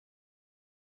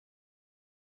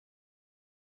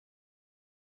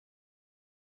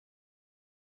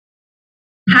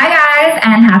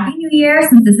year,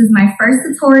 since this is my first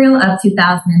tutorial of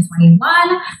 2021,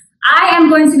 I am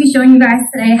going to be showing you guys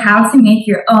today how to make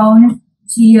your own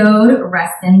geode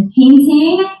resin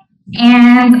painting.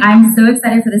 And I'm so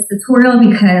excited for this tutorial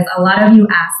because a lot of you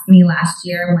asked me last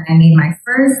year when I made my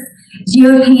first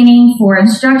geode painting for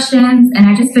instructions, and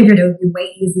I just figured it would be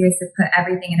way easier to put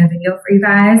everything in a video for you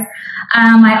guys.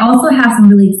 I also have some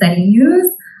really exciting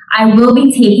news. I will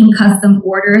be taking custom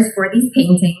orders for these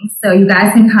paintings, so you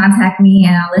guys can contact me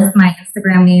and I'll list my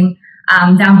Instagram name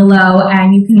down below,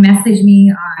 and you can message me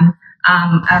on,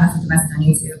 I don't know if you can message on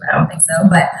YouTube, I don't think so,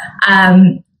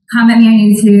 but comment me on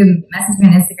YouTube, message me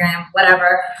on Instagram,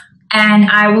 whatever. And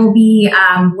I will be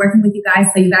working with you guys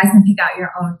so you guys can pick out your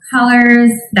own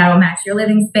colors that will match your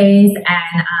living space.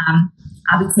 And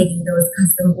I'll be taking those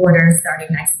custom orders starting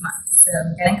next month. So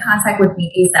get in contact with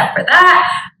me ASAP for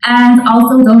that. And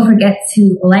also don't forget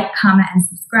to like, comment, and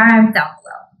subscribe down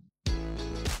below.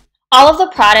 All of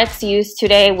the products used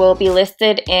today will be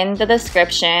listed in the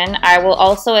description. I will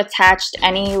also attach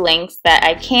any links that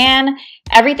I can.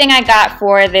 Everything I got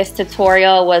for this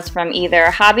tutorial was from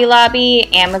either Hobby Lobby,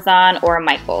 Amazon, or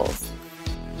Michaels.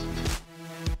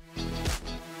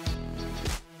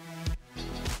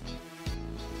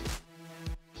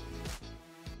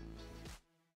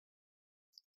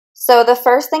 So the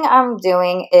first thing I'm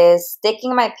doing is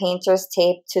sticking my painter's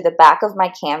tape to the back of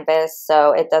my canvas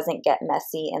so it doesn't get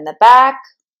messy in the back.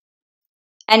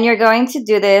 And you're going to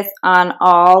do this on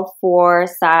all four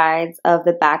sides of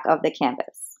the back of the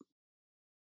canvas.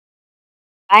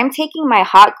 I'm taking my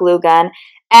hot glue gun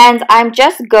and I'm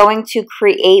just going to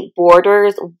create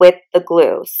borders with the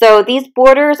glue. So these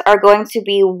borders are going to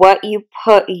be what you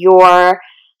put your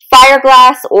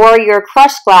fiberglass or your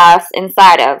crushed glass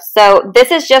inside of. So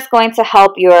this is just going to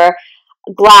help your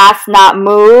glass not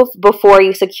move before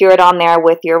you secure it on there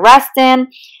with your resin.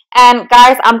 And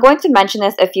guys, I'm going to mention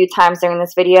this a few times during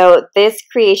this video. This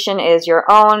creation is your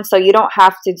own, so you don't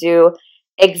have to do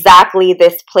exactly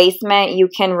this placement. You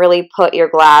can really put your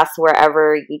glass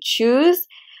wherever you choose.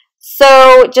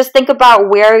 So just think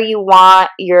about where you want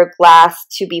your glass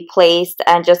to be placed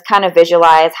and just kind of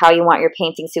visualize how you want your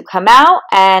paintings to come out,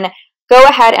 and go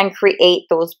ahead and create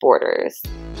those borders.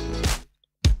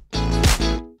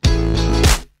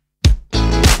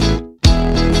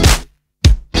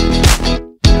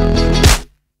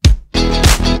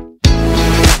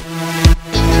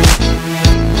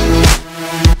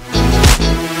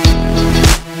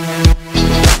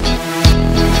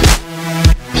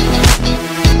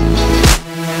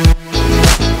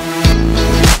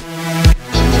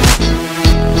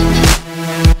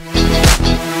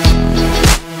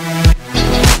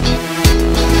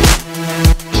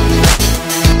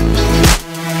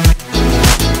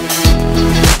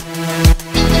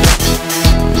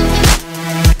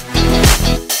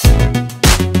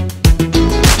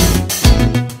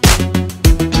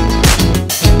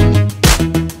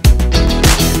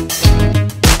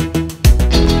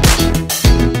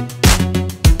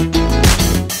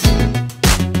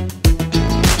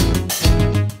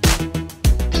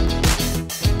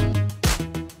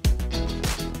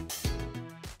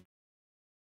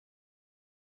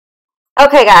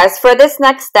 Okay guys, for this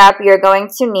next step, you're going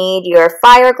to need your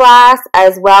fiberglass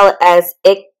as well as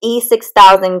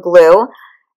E6000 glue.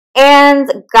 And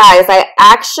guys, I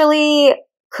actually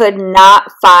could not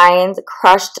find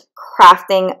crushed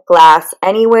crafting glass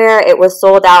anywhere. It was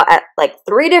sold out at like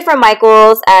 3 different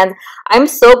Michaels, and I'm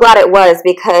so glad it was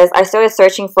because I started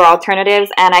searching for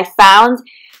alternatives and I found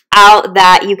out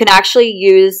that you can actually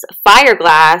use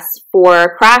fiberglass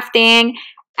for crafting.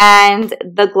 And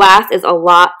the glass is a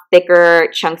lot thicker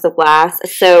chunks of glass.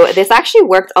 So this actually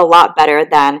worked a lot better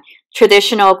than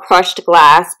traditional crushed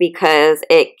glass because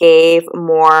it gave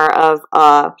more of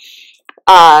a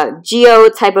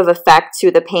geode type of effect to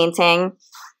the painting.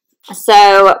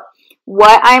 So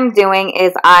what I'm doing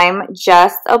is I'm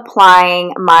just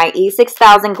applying my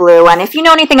E6000 glue. And if you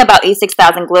know anything about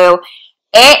E6000 glue,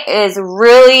 it is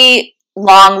really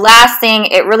long lasting.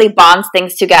 It really bonds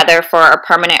things together for a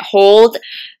permanent hold.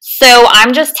 So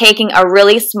I'm just taking a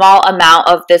really small amount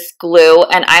of this glue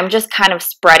and I'm just kind of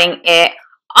spreading it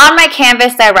on my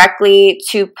canvas directly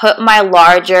to put my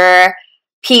larger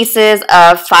pieces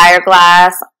of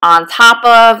fiberglass on top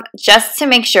of, just to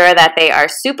make sure that they are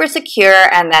super secure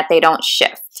and that they don't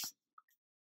shift.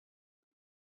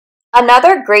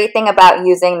 Another great thing about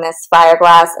using this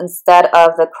fiberglass instead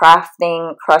of the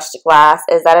crafting crushed glass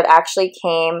is that it actually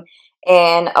came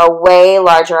in a way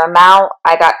larger amount.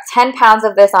 I got 10 pounds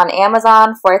of this on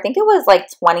Amazon for, I think it was like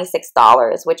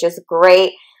 $26, which is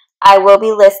great. I will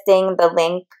be listing the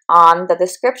link on the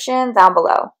description down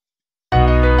below.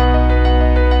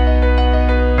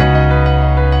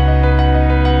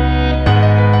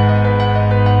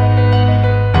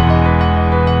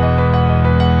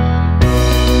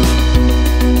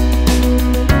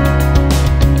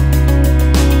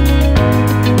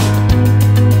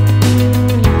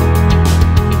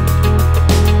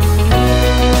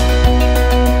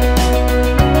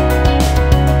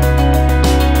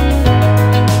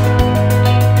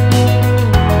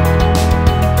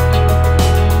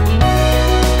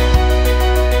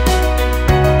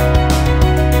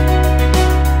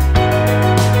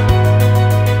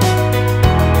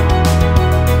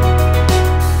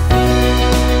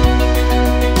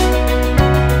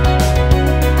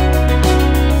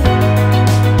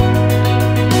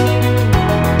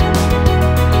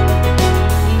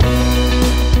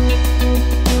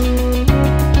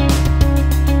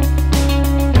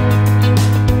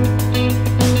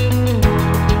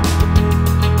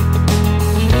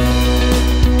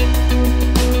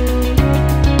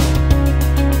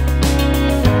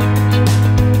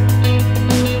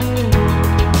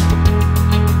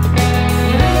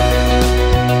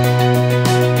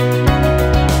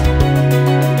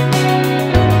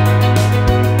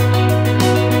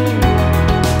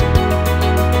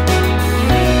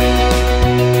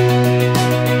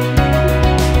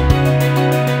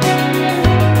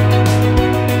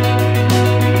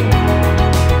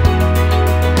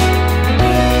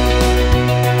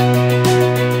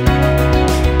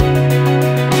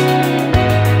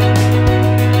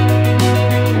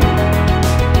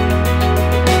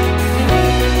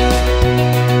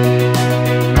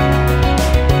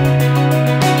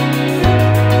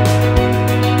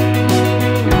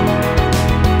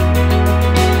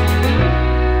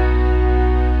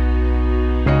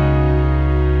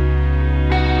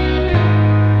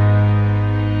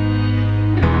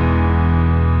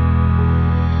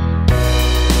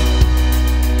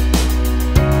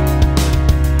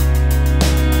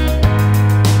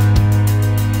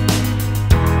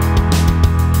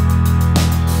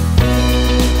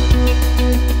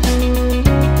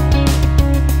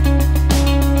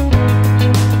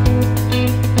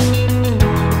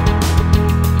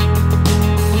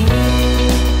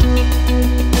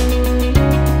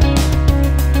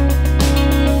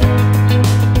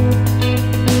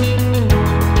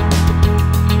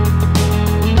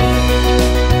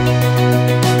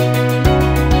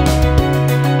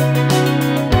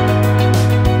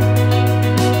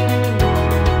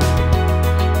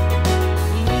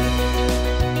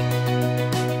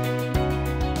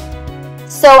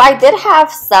 So I did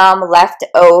have some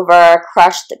leftover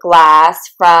crushed glass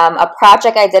from a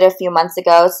project I did a few months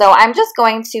ago. So I'm just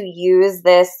going to use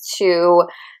this to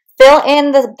fill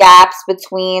in the gaps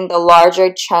between the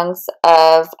larger chunks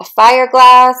of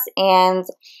fiberglass. And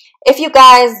if you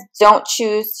guys don't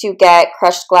choose to get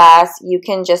crushed glass, you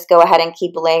can just go ahead and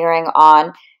keep layering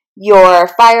on your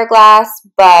fiberglass.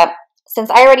 But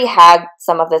since I already had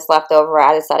some of this left over,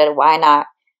 I decided why not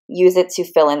use it to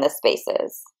fill in the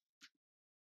spaces.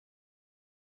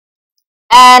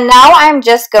 And now I'm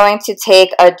just going to take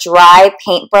a dry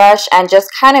paintbrush and just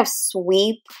kind of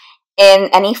sweep in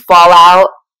any fallout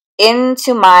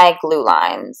into my glue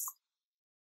lines.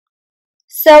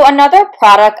 So another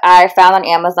product I found on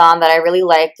Amazon that I really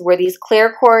liked were these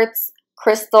clear quartz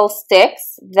crystal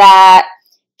sticks that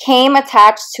came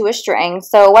attached to a string.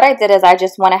 So what I did is I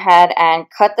just went ahead and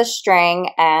cut the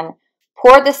string and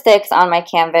poured the sticks on my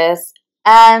canvas.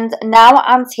 And now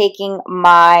I'm taking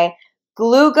my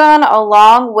glue gun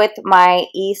along with my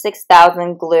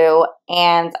E6000 glue,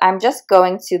 and I'm just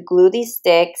going to glue these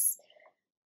sticks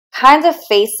kind of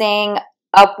facing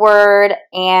upward,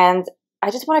 and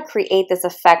I just want to create this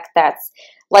effect that's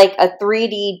like a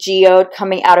 3D geode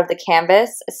coming out of the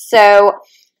canvas. So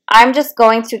I'm just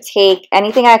going to take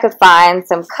anything I could find,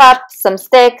 some cups, some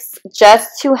sticks,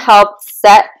 just to help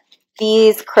set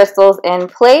these crystals in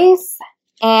place.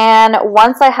 And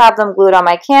once I have them glued on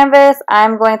my canvas,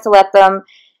 I'm going to let them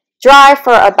dry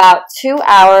for about 2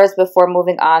 hours before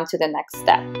moving on to the next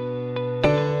step.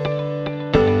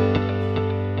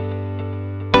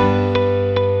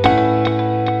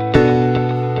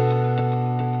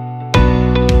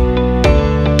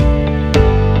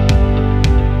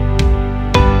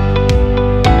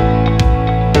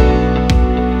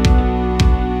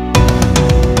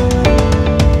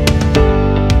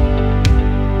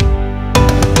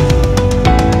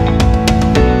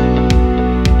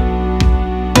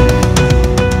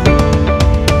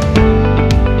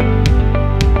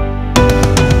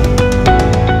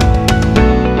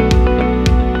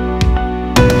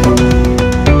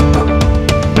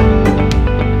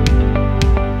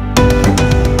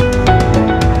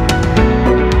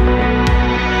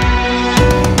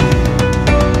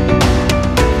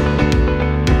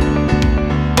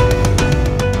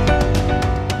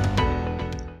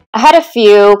 I had a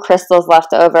few crystals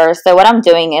left over, so what I'm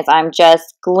doing is I'm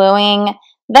just gluing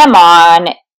them on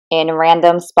in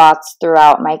random spots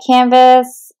throughout my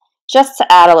canvas just to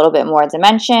add a little bit more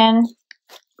dimension.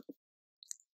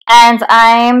 And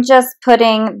I'm just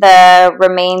putting the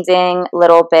remaining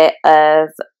little bit of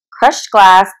crushed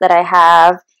glass that I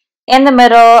have in the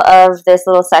middle of this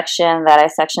little section that I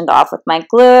sectioned off with my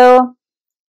glue.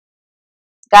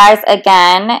 Guys,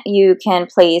 again, you can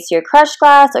place your crushed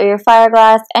glass or your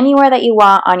fiberglass anywhere that you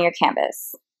want on your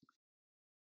canvas.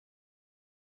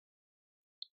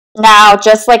 Now,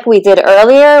 just like we did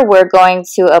earlier, we're going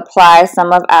to apply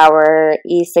some of our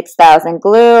E6000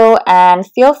 glue, and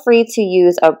feel free to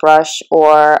use a brush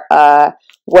or a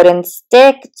wooden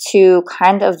stick to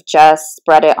kind of just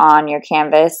spread it on your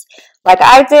canvas like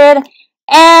I did.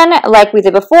 And like we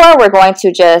did before, we're going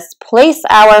to just place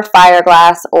our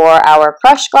fiberglass or our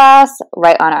crushed glass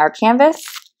right on our canvas.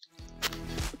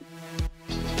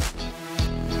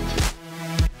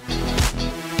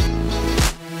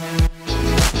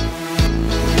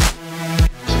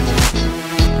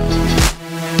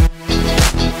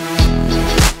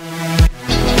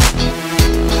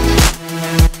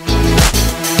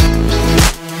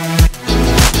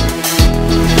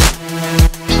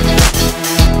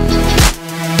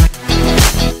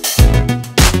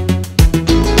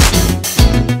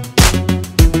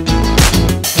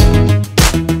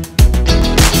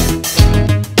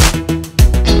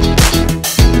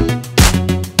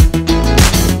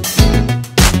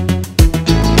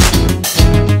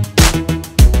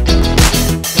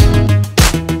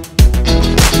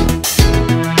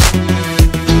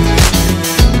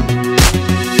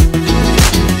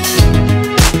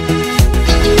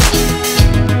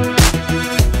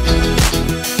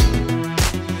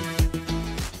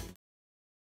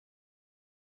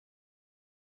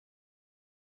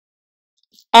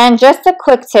 And just a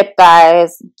quick tip,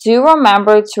 guys, do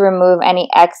remember to remove any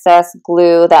excess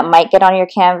glue that might get on your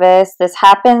canvas. This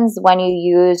happens when you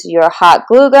use your hot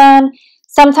glue gun.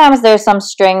 Sometimes there's some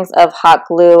strings of hot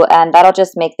glue, and that'll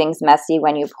just make things messy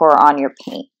when you pour on your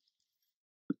paint.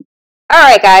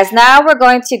 Alright guys, now we're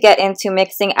going to get into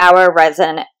mixing our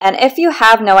resin. And if you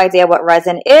have no idea what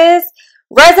resin is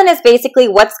basically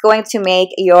what's going to make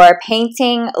your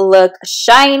painting look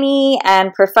shiny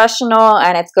and professional,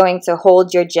 and it's going to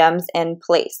hold your gems in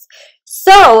place.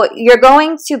 So you're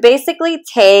going to basically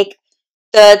take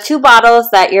the 2 bottles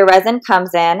that your resin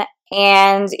comes in,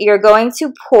 and you're going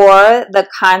to pour the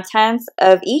contents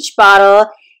of each bottle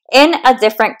in a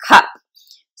different cup.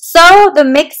 So the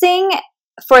mixing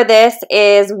for this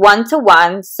is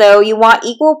 1-to-1, so you want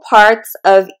equal parts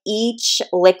of each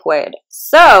liquid.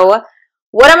 So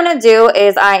what I'm going to do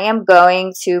is I am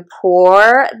going to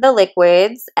pour the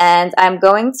liquids, and I'm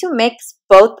going to mix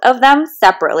both of them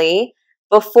separately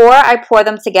before I pour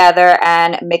them together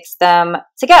and mix them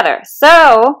together.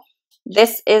 So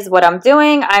this is what I'm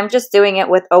doing. I'm just doing it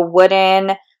with a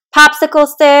wooden popsicle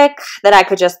stick that I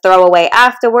could just throw away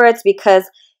afterwards, because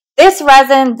this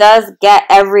resin does get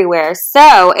everywhere.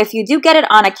 So if you do get it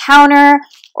on a counter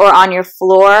or on your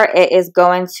floor, it is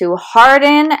going to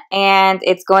harden and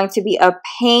it's going to be a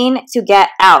pain to get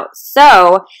out.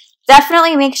 So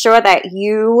definitely make sure that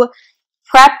you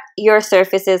prep your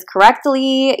surfaces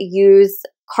correctly. Use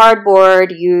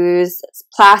cardboard, use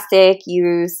plastic,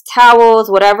 use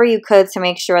towels, whatever you could to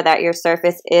make sure that your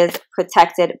surface is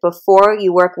protected before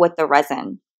you work with the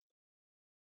resin.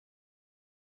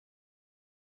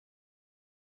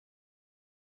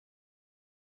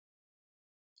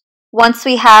 Once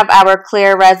we have our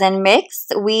clear resin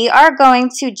mixed, we are going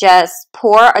to just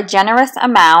pour a generous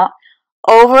amount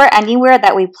over anywhere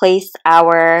that we place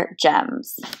our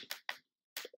gems.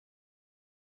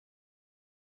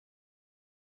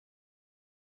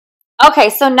 Okay,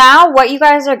 so now what you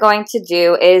guys are going to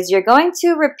do is you're going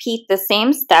to repeat the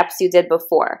same steps you did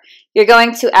before. You're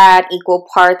going to add equal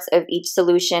parts of each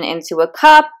solution into a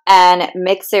cup and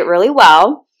mix it really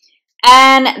well.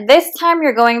 And this time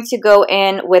you're going to go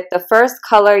in with the first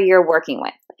color you're working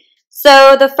with.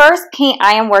 So the first paint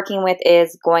I am working with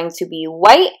is going to be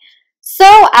white.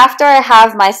 So after I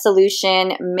have my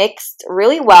solution mixed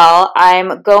really well,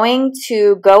 I'm going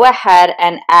to go ahead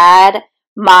and add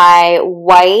my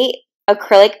white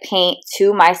acrylic paint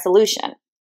to my solution.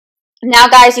 Now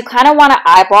guys, you kind of want to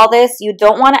eyeball this. You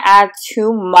don't want to add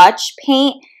too much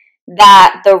paint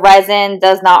that the resin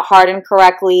does not harden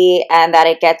correctly and that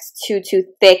it gets too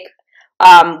thick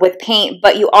with paint,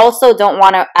 but you also don't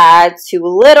want to add too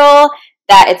little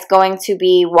that it's going to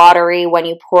be watery when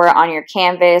you pour it on your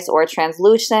canvas or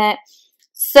translucent.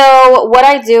 So what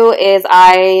I do is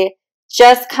I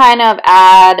just kind of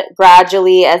add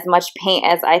gradually as much paint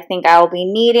as I think I will be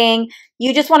needing.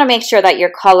 You just want to make sure that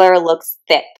your color looks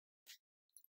thick.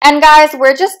 And guys,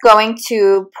 we're just going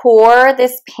to pour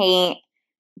this paint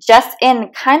just in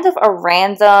kind of a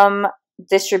random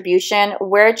distribution.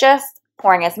 We're just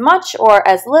pouring as much or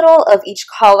as little of each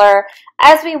color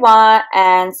as we want,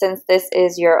 and since this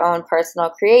is your own personal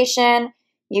creation,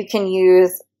 you can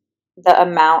use the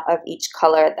amount of each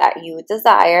color that you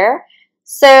desire.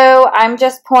 So I'm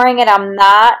just pouring it. I'm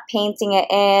not painting it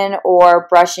in or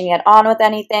brushing it on with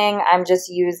anything. I'm just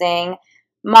using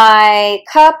my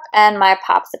cup and my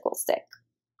popsicle stick.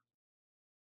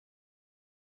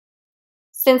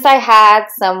 Since I had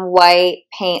some white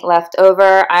paint left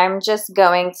over, I'm just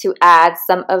going to add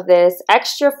some of this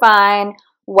extra fine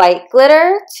white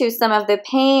glitter to some of the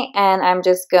paint, and I'm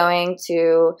just going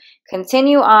to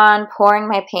continue on pouring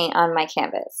my paint on my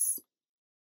canvas.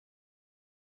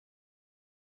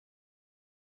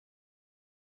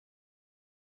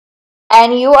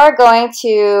 And you are going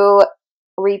to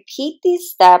repeat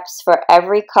these steps for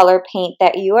every color paint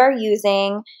that you are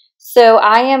using. So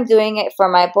I am doing it for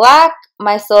my black,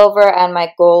 my silver, and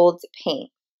my gold paint.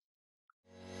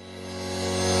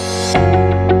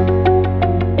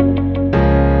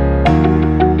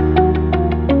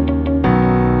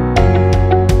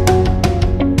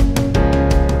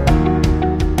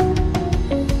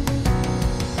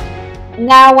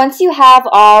 Now, once you have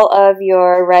all of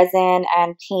your resin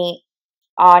and paint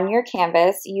on your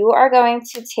canvas, you are going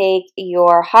to take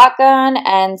your hot gun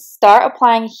and start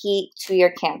applying heat to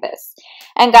your canvas.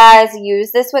 And guys,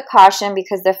 use this with caution,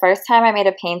 because the first time I made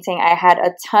a painting, I had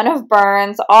a ton of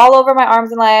burns all over my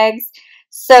arms and legs.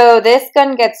 So this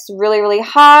gun gets really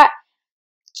hot.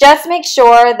 Just make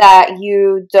sure that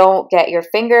you don't get your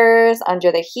fingers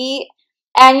under the heat.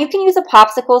 And you can use a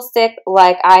popsicle stick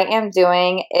like I am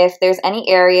doing if there's any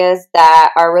areas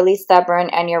that are really stubborn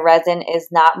and your resin is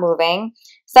not moving.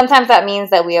 Sometimes that means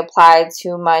that we applied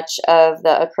too much of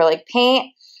the acrylic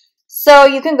paint. So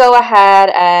you can go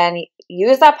ahead and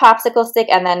use that popsicle stick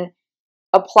and then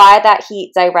apply that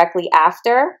heat directly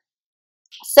after.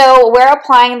 So we're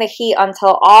applying the heat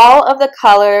until all of the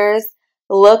colors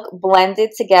look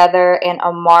blended together in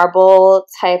a marble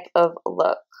type of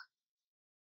look.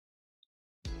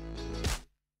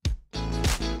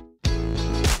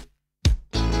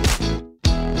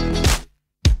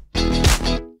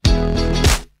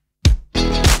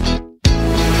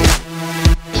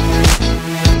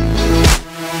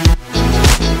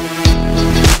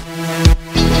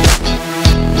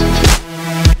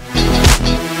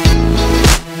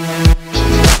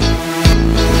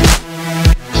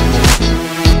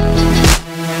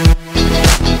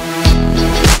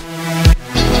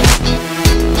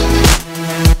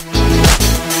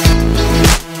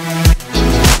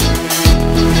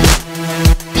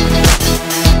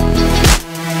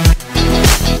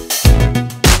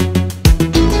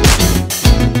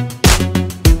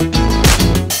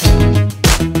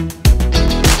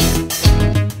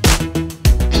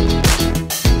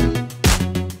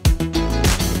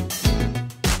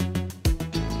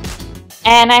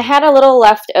 And I had a little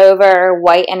leftover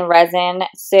white and resin,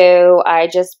 so I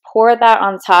just poured that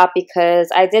on top because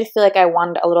I did feel like I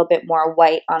wanted a little bit more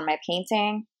white on my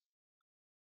painting.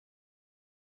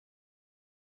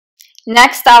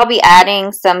 Next, I'll be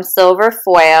adding some silver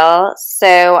foil.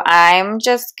 So I'm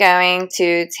just going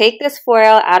to take this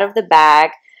foil out of the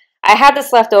bag. I had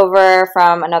this left over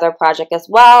from another project as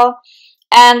well.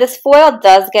 And this foil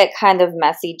does get kind of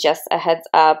messy, just a heads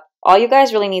up. All you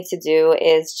guys really need to do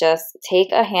is just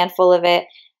take a handful of it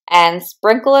and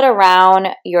sprinkle it around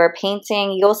your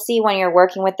painting. You'll see when you're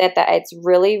working with it that it's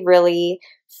really, really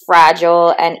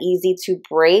fragile and easy to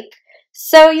break.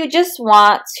 So you just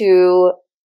want to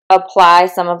apply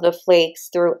some of the flakes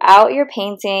throughout your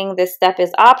painting. This step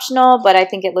is optional, but I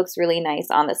think it looks really nice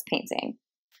on this painting.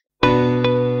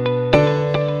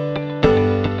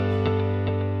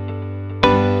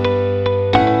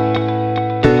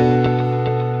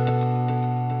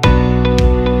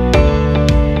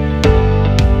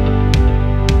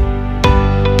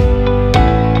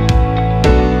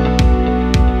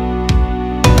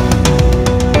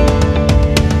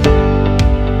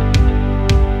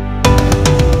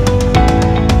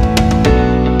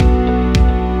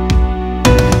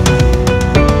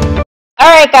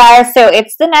 Alright guys, so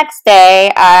it's the next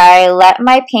day. I let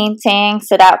my painting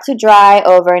sit out to dry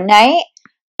overnight,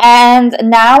 and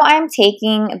now I'm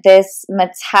taking this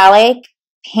metallic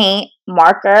paint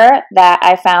marker that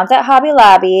I found at Hobby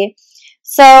Lobby.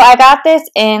 So I got this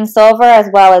in silver as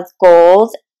well as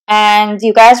gold, and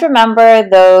you guys remember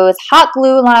those hot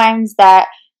glue lines that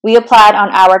we applied on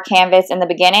our canvas in the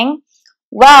beginning?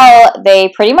 Well, they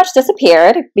pretty much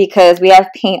disappeared because we have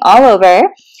paint all over.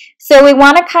 So we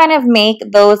want to kind of make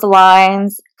those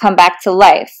lines come back to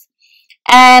life.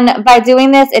 And by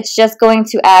doing this, it's just going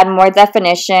to add more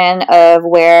definition of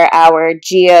where our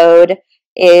geode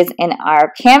is in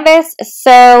our canvas.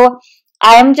 So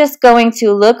I'm just going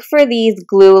to look for these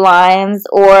glue lines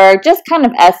or just kind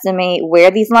of estimate where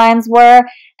these lines were.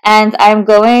 And I'm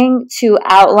going to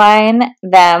outline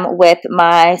them with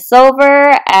my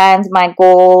silver and my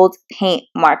gold paint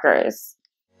markers.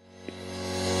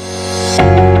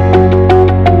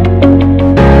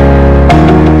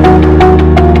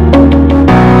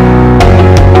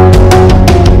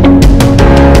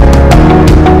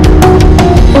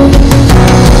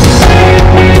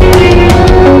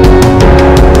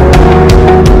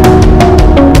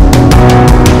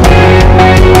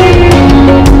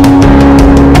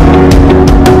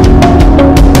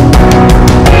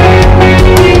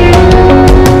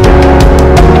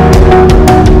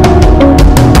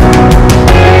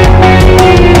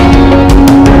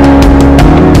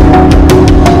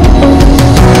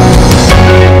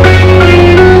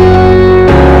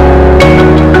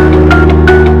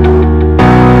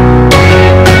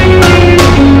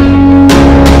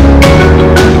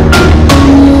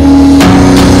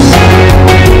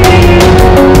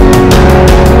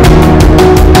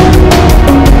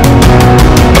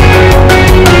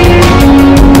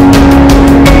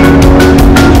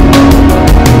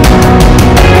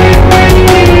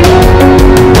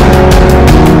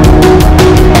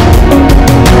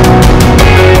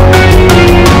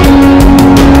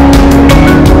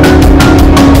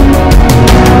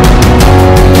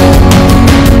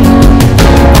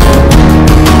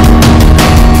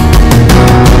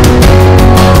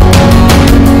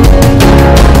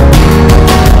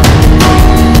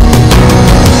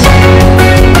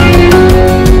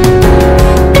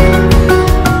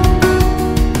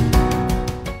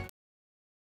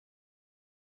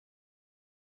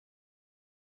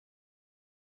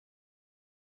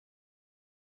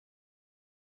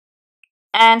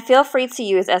 And feel free to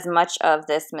use as much of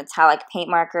this metallic paint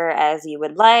marker as you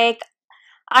would like.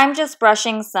 I'm just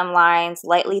brushing some lines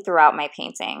lightly throughout my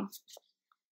painting.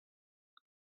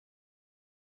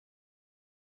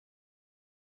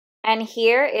 And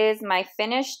here is my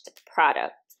finished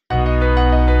product.